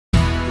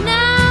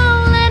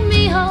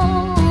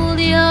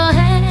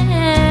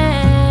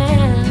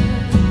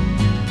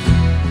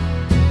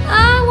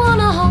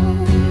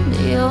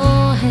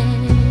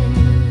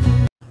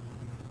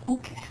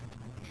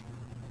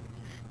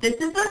This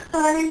is the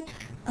story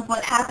of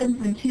what happens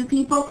when two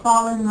people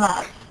fall in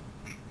love.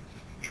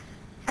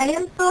 I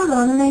am so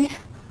lonely,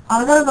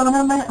 all alone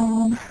on my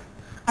own.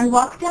 I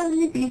walk down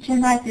the beach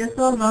and I feel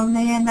so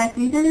lonely, and I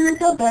see the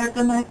little birds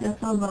and I feel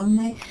so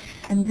lonely.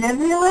 And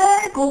everywhere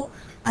I go,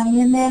 I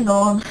am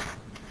alone.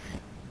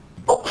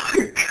 Oh,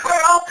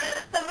 girl,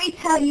 let me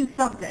tell you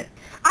something.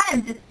 I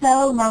am just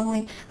so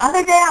lonely. The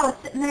other day I was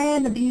sitting there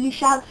in the beauty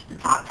shop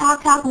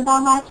talking with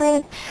all my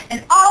friends,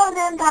 and all of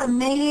them got a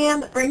man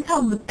that brings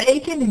home the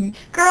bacon, and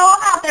girl,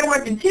 I'm out there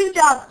working 2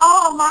 jobs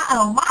all on my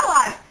own. My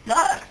life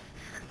sucks.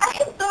 I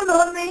am so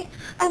lonely.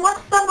 I want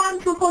someone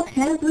to hold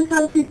hands with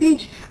us at the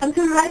beach and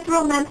to write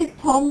romantic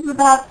poems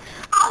about,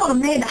 I want a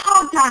man to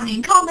hog tie me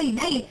and call me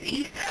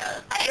Nancy.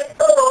 I am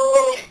so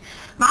lonely.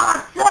 My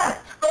life sucks.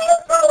 I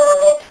am so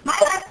lonely. My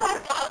life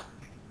sucks.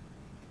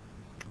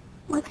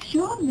 What's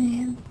your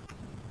name?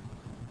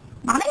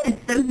 My name is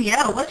Susie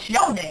L. What's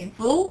your name,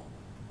 fool?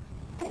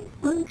 I'm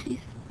Sunkist.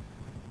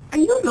 Are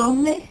you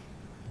lonely?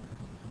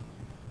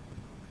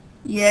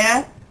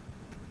 Yeah.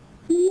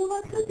 Do you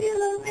want to be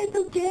lonely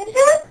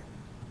together?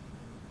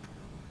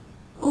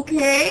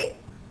 Okay.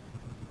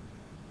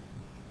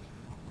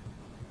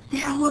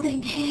 They're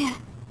holding hands.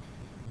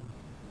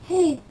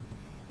 Hey,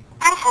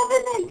 I have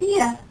an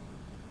idea.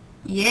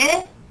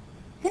 Yeah?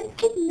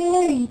 Let's get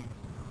married.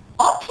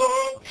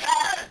 Okay.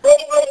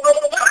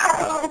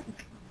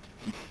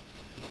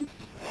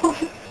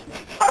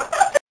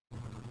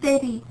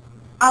 Baby,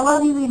 I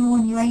love you even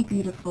when you ain't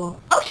beautiful.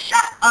 Oh,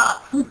 shut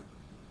up!